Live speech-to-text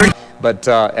but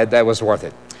that was worth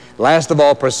it. Last of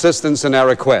all, persistence in our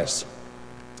requests.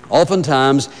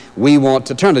 Oftentimes, we want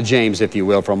to turn to James, if you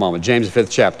will, for a moment. James, the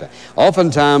 5th chapter.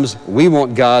 Oftentimes, we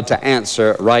want God to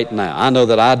answer right now. I know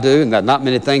that I do, and that not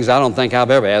many things I don't think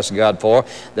I've ever asked God for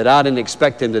that I didn't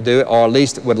expect Him to do, or at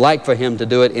least would like for Him to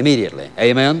do it immediately.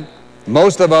 Amen?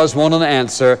 Most of us want an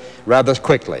answer rather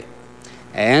quickly.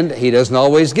 And He doesn't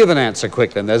always give an answer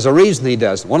quickly, and there's a reason He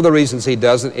doesn't. One of the reasons He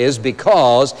doesn't is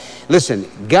because, listen,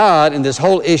 God in this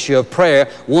whole issue of prayer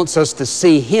wants us to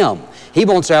see Him. He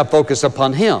wants our focus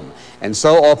upon Him. And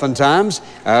so oftentimes,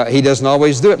 He doesn't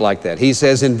always do it like that. He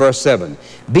says in verse 7,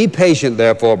 "Be patient,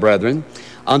 therefore, brethren,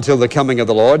 until the coming of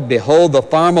the Lord. Behold, the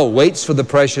farmer waits for the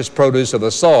precious produce of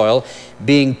the soil,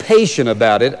 being patient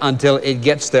about it until it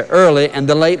gets the early and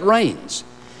the late rains."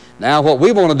 Now, what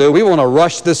we want to do, we want to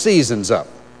rush the seasons up.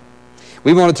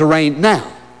 We want it to rain now.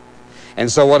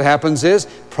 And so what happens is,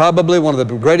 probably one of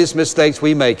the greatest mistakes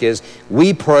we make is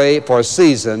we pray for a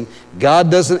season.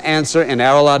 God doesn't answer in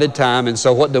our allotted time, and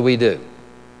so what do?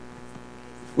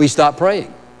 We stop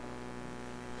praying.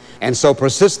 And so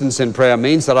persistence in prayer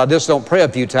means that I just don't pray a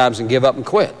few times and give up and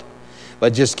quit,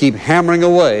 but just keep hammering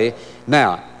away.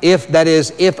 Now, if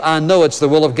I know it's the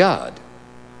will of God.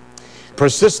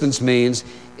 Persistence means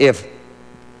if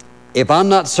I'm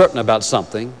not certain about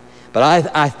something, but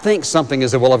I think something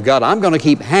is the will of God, I'm going to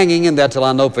keep hanging in there till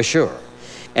I know for sure.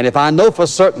 And if I know for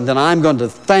certain, then I'm going to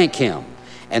thank Him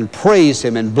and praise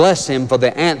Him and bless Him for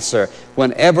the answer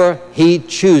whenever He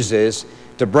chooses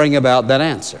to bring about that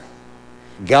answer.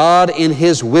 God in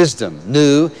His wisdom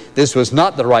knew this was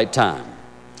not the right time.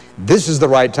 This is the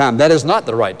right time. That is not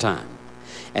the right time.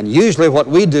 And usually what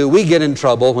we do, we get in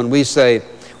trouble when we say,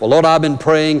 "Well, Lord, I've been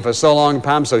praying for so long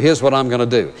time, so here's what I'm going to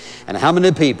do." And how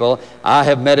many people I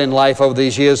have met in life over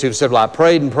these years who've said, "Well, I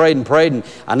prayed and prayed and prayed, and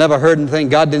I never heard anything.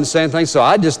 God didn't say anything, so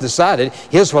I just decided,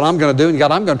 here's what I'm going to do, and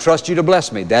God, I'm going to trust You to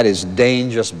bless me." That is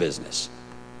dangerous business.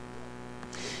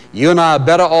 You and I are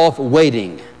better off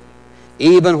waiting,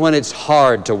 even when it's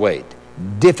hard to wait,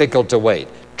 difficult to wait,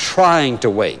 trying to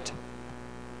wait,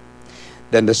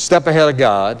 than to step ahead of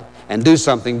God and do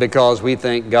something because we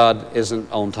think God isn't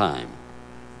on time.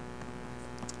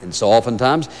 And so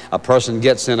oftentimes a person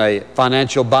gets in a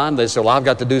financial bind. They say, "Well, I've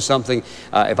got to do something.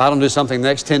 If I don't do something the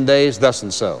next 10 days, thus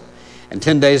and so." And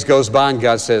 10 days goes by and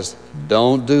God says,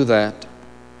 "Don't do that."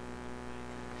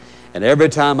 And every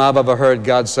time I've ever heard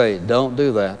God say, "Don't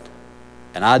do that,"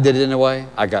 and I did it anyway,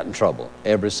 I got in trouble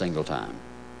every single time.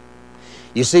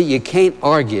 You see, you can't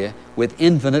argue with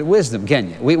infinite wisdom, can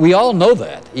you? We all know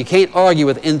that. You can't argue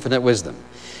with infinite wisdom.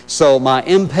 So my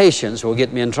impatience will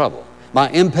get me in trouble. My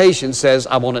impatience says,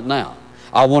 I want it now.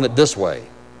 I want it this way.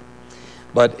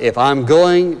 But if I'm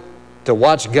going to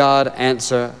watch God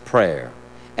answer prayer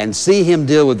and see Him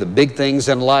deal with the big things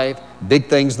in life, big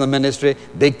things in the ministry,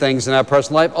 big things in our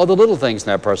personal life, or the little things in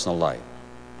our personal life,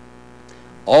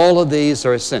 all of these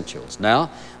are essentials.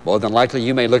 Now, more than likely,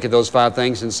 you may look at those 5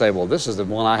 things and say, "Well, this is the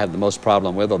one I have the most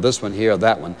problem with, or this one here, or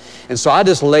that one." And so I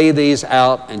just lay these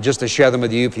out and just to share them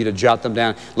with you, for you to jot them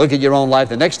down. Look at your own life.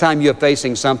 The next time you're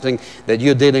facing something that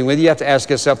you're dealing with, you have to ask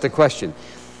yourself the question,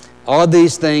 are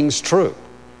these things true?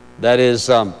 That is,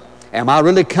 am I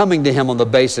really coming to Him on the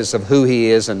basis of who He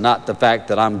is and not the fact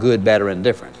that I'm good, bad, or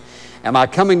indifferent? Am I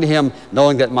coming to Him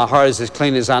knowing that my heart is as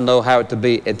clean as I know how it to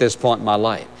be at this point in my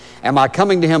life? Am I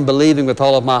coming to Him believing with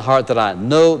all of my heart that I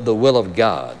know the will of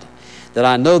God, that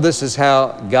I know this is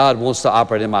how God wants to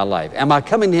operate in my life? Am I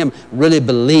coming to Him really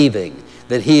believing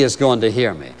that He is going to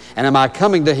hear me? And am I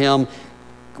coming to Him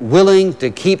willing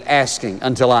to keep asking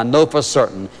until I know for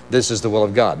certain this is the will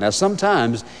of God? Now,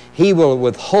 sometimes He will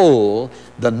withhold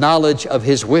the knowledge of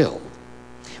His will.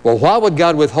 Well, why would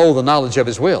God withhold the knowledge of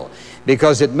His will?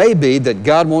 Because it may be that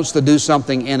God wants to do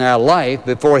something in our life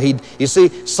before you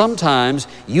see, sometimes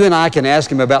you and I can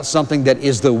ask Him about something that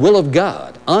is the will of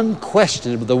God,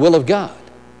 unquestionably the will of God.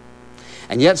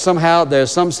 And yet somehow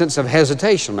there's some sense of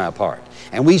hesitation on our part.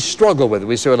 And we struggle with it.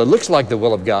 We say, well, it looks like the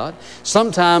will of God.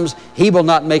 Sometimes He will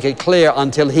not make it clear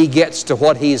until He gets to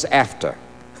what He's after.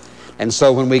 And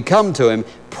so when we come to Him,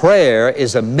 prayer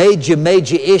is a major,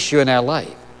 major issue in our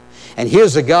life. And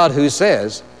here's a God who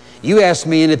says, "You ask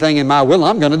me anything in my will,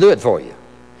 I'm going to do it for you."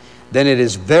 Then it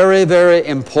is very, very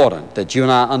important that you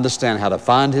and I understand how to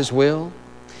find His will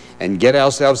and get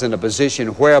ourselves in a position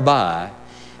whereby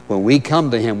when we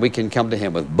come to Him, we can come to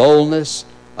Him with boldness,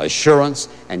 assurance,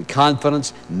 and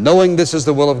confidence. Knowing this is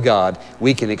the will of God,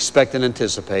 we can expect and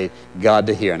anticipate God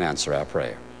to hear and answer our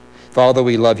prayer. Father,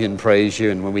 we love You and praise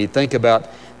You. And when we think about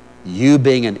You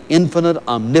being an infinite,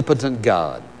 omnipotent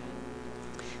God,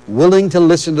 willing to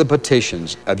listen to the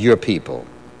petitions of Your people,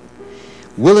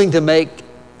 willing to make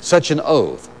such an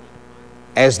oath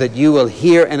as that you will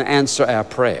hear and answer our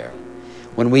prayer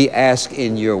when we ask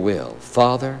in your will.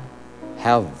 Father,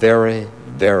 how very,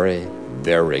 very,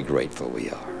 very grateful we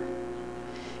are.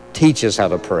 Teach us how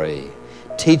to pray.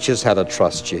 Teach us how to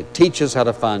trust you. Teach us how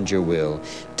to find your will.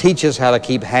 Teach us how to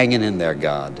keep hanging in there,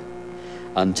 God,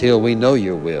 until we know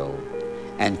your will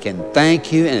and can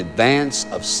thank you in advance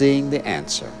of seeing the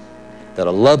answer, that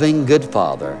a loving, good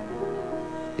Father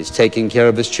is taking care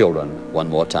of his children one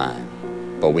more time.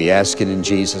 For we ask it in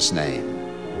Jesus' name.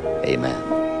 Amen.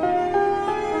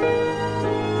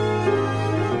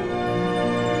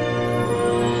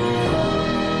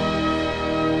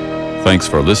 Thanks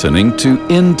for listening to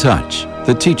In Touch,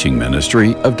 the teaching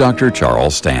ministry of Dr.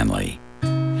 Charles Stanley.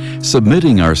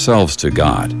 Submitting ourselves to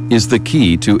God is the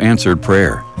key to answered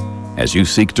prayer. As you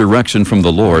seek direction from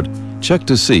the Lord, check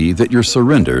to see that you're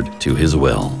surrendered to His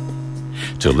will.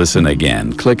 To listen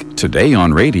again, click Today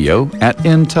on Radio at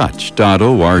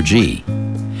intouch.org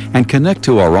and connect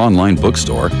to our online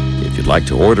bookstore if you'd like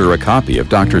to order a copy of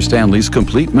Dr. Stanley's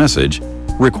complete message,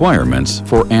 Requirements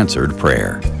for Answered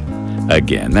Prayer.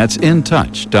 Again, that's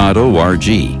intouch.org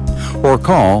or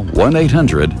call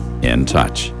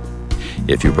 1-800-IN-TOUCH.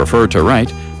 If you prefer to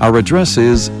write, our address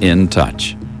is In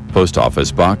Touch, Post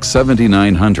Office Box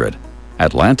 7900,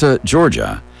 Atlanta,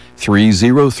 Georgia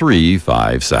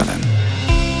 30357.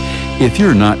 If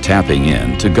you're not tapping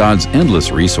in to God's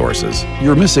endless resources,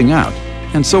 you're missing out,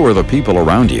 and so are the people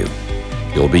around you.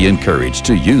 You'll be encouraged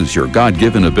to use your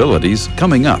God-given abilities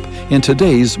coming up in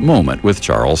today's Moment with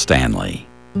Charles Stanley.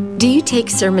 Do you take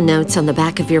sermon notes on the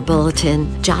back of your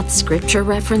bulletin, jot scripture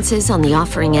references on the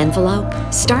offering envelope?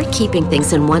 Start keeping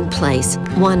things in one place,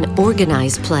 one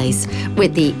organized place,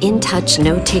 with the In Touch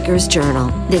Note Taker's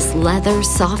Journal. This leather,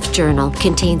 soft journal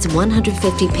contains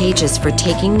 150 pages for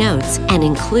taking notes and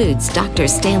includes Dr.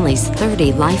 Stanley's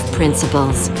 30 life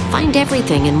principles. Find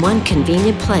everything in one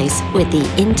convenient place with the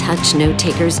In Touch Note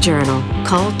Taker's Journal.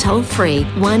 Call toll-free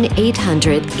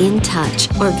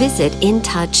 1-800-IN-TOUCH or visit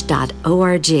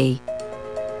intouch.org.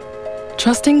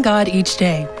 Trusting God each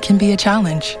day can be a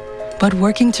challenge, but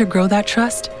working to grow that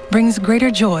trust brings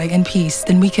greater joy and peace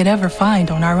than we could ever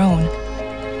find on our own.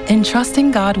 In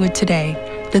Trusting God with Today,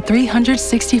 the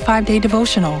 365-day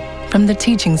devotional from the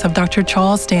teachings of Dr.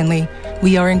 Charles Stanley,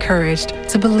 we are encouraged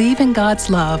to believe in God's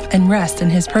love and rest in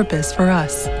His purpose for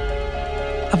us.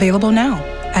 Available now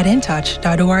at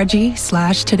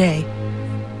intouch.org/today.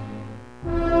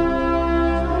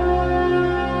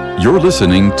 You're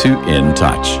listening to In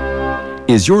Touch.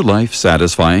 Is your life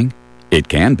satisfying? It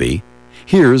can be.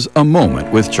 Here's a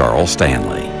moment with Charles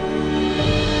Stanley.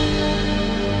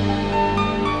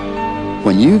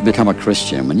 When you become a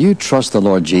Christian, when you trust the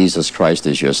Lord Jesus Christ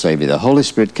as your Savior, the Holy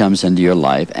Spirit comes into your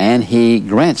life and He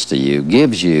grants to you,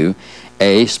 gives you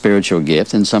a spiritual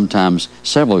gift, and sometimes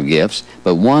several gifts,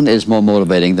 but one is more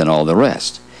motivating than all the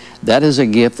rest. That is a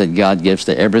gift that God gives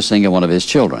to every single one of His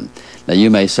children. Now you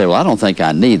may say, well, I don't think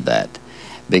I need that,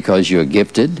 because you're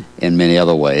gifted in many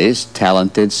other ways,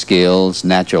 talented, skills,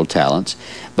 natural talents.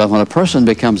 But when a person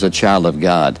becomes a child of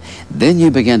God, then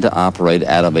you begin to operate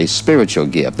out of a spiritual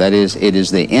gift. That is, it is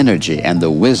the energy and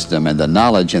the wisdom and the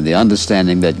knowledge and the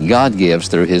understanding that God gives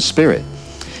through His Spirit.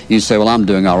 You say, well, I'm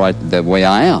doing all right the way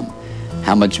I am.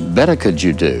 How much better could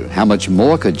you do? How much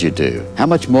more could you do? How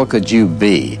much more could you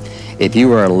be if you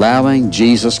were allowing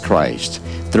Jesus Christ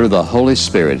through the Holy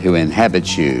Spirit who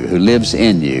inhabits you, who lives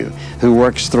in you, who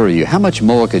works through you? How much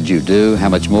more could you do? How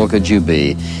much more could you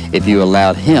be if you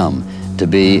allowed Him to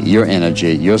be your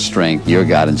energy, your strength, your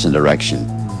guidance and direction?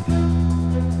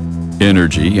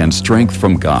 Energy and strength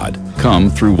from God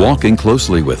come through walking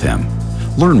closely with Him.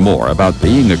 Learn more about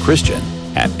being a Christian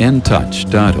at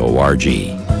intouch.org.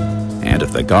 And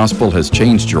if the gospel has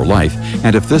changed your life,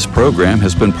 and if this program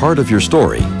has been part of your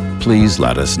story, please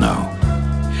let us know.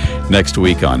 Next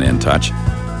week on In Touch,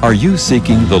 are you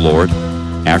seeking the Lord?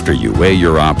 After you weigh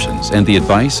your options and the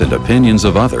advice and opinions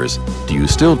of others, do you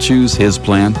still choose His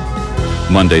plan?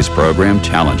 Monday's program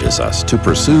challenges us to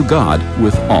pursue God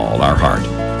with all our heart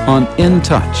on In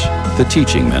Touch, the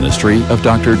teaching ministry of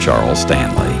Dr. Charles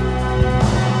Stanley.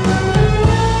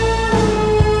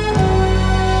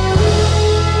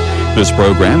 This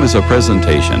program is a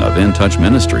presentation of In Touch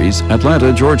Ministries,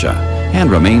 Atlanta, Georgia,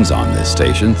 and remains on this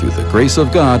station through the grace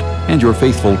of God and your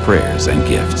faithful prayers and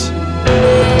gifts.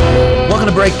 Welcome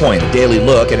to Breakpoint, a daily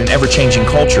look at an ever-changing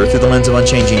culture through the lens of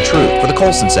unchanging truth. For the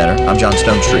Colson Center, I'm John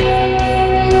Stone Street.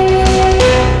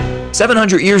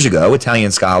 700 years ago, Italian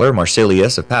scholar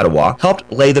Marsilius of Padua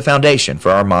helped lay the foundation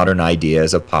for our modern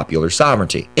ideas of popular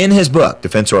sovereignty. In his book,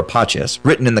 Defensor Pacis,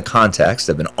 written in the context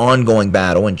of an ongoing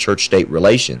battle in church-state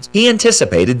relations, he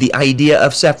anticipated the idea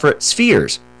of separate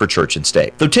spheres for church and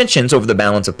state. Though tensions over the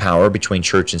balance of power between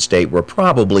church and state were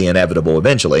probably inevitable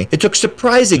eventually, it took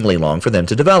surprisingly long for them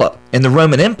to develop. In the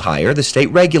Roman Empire, the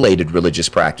state regulated religious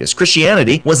practice.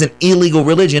 Christianity was an illegal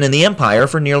religion in the empire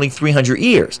for nearly 300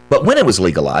 years. But when it was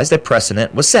legalized, a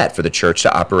precedent was set for the church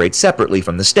to operate separately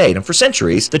from the state, and for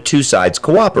centuries, the two sides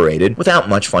cooperated without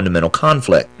much fundamental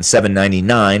conflict. In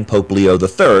 799, Pope Leo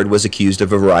III was accused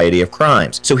of a variety of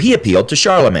crimes, so he appealed to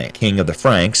Charlemagne, king of the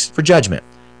Franks, for judgment.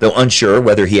 Though unsure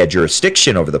whether he had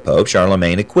jurisdiction over the Pope,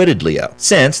 Charlemagne acquitted Leo.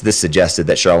 Since this suggested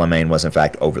that Charlemagne was in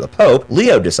fact over the Pope,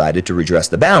 Leo decided to redress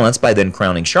the balance by then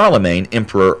crowning Charlemagne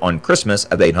emperor on Christmas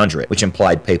of 800, which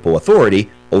implied papal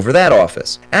authority over that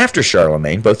office. After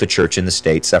Charlemagne, both the church and the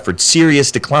state suffered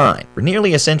serious decline for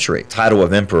nearly a century. The title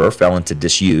of emperor fell into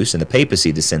disuse, and the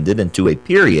papacy descended into a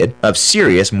period of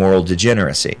serious moral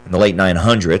degeneracy. In the late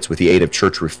 900s, with the aid of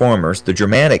church reformers, the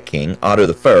Germanic king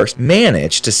Otto I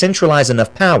managed to centralize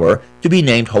enough power to be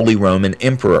named Holy Roman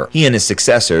Emperor. He and his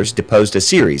successors deposed a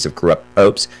series of corrupt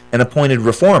popes and appointed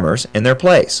reformers in their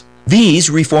place. These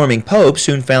reforming popes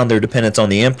soon found their dependence on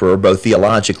the emperor both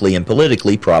theologically and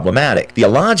politically problematic.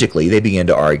 Theologically, they began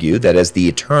to argue that as the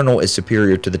eternal is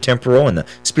superior to the temporal and the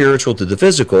spiritual to the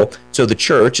physical, so the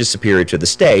church is superior to the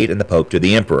state and the pope to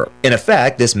the emperor. In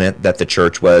effect, this meant that the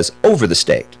church was over the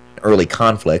state. Early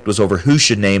conflict was over who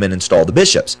should name and install the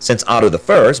bishops. Since Otto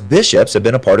I, bishops had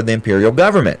been a part of the imperial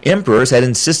government. Emperors had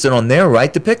insisted on their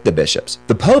right to pick the bishops.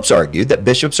 The popes argued that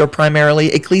bishops are primarily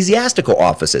ecclesiastical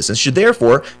offices and should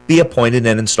therefore be appointed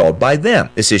and installed by them.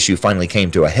 This issue finally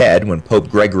came to a head when Pope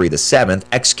Gregory VII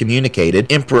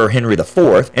excommunicated Emperor Henry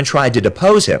IV and tried to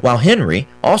depose him, while Henry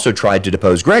also tried to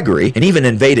depose Gregory and even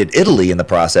invaded Italy in the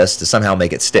process to somehow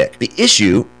make it stick. The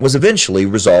issue was eventually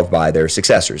resolved by their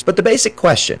successors, but the basic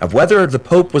question of whether the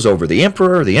Pope was over the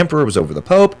Emperor or the Emperor was over the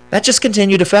Pope, that just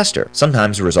continued to fester,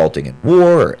 sometimes resulting in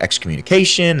war or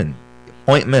excommunication and the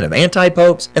appointment of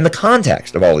anti-popes. In the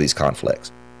context of all of these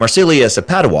conflicts, Marsilius of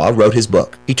Padua wrote his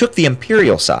book. He took the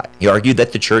imperial side. He argued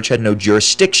that the church had no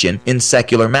jurisdiction in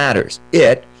secular matters.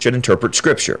 It should interpret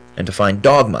scripture and define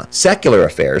dogma. Secular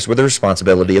affairs were the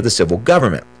responsibility of the civil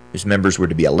government, whose members were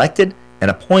to be elected and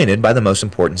appointed by the most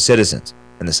important citizens.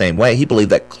 In the same way, he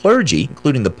believed that clergy,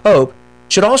 including the Pope,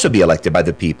 should also be elected by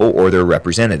the people or their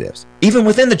representatives. Even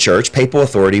within the church, papal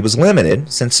authority was limited,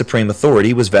 since supreme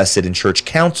authority was vested in church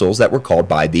councils that were called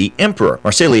by the emperor.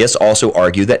 Marsilius also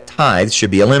argued that tithes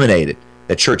should be eliminated,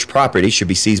 that church property should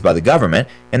be seized by the government,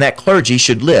 and that clergy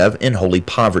should live in holy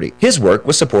poverty. His work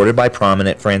was supported by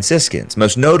prominent Franciscans,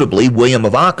 most notably William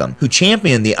of Ockham, who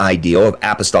championed the ideal of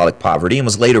apostolic poverty and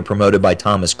was later promoted by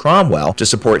Thomas Cromwell to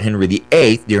support Henry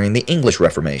VIII during the English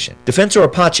Reformation. Defensor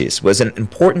Pacis was an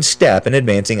important step in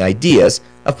advancing ideas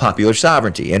of popular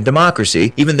sovereignty and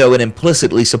democracy, even though it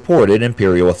implicitly supported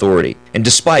imperial authority. And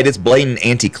despite its blatant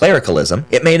anti-clericalism,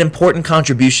 it made important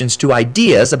contributions to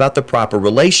ideas about the proper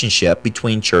relationship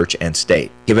between church and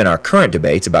state. Given our current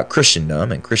debates about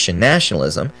Christendom and Christian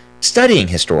nationalism, studying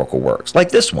historical works like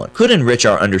this one could enrich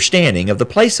our understanding of the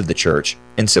place of the church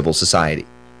in civil society.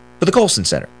 For the Colson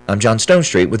Center, I'm John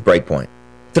Stonestreet with Breakpoint.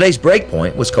 Today's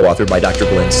Breakpoint was co-authored by Dr.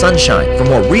 Glenn Sunshine. For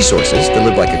more resources to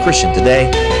live like a Christian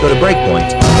today, go to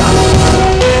Breakpoint.org.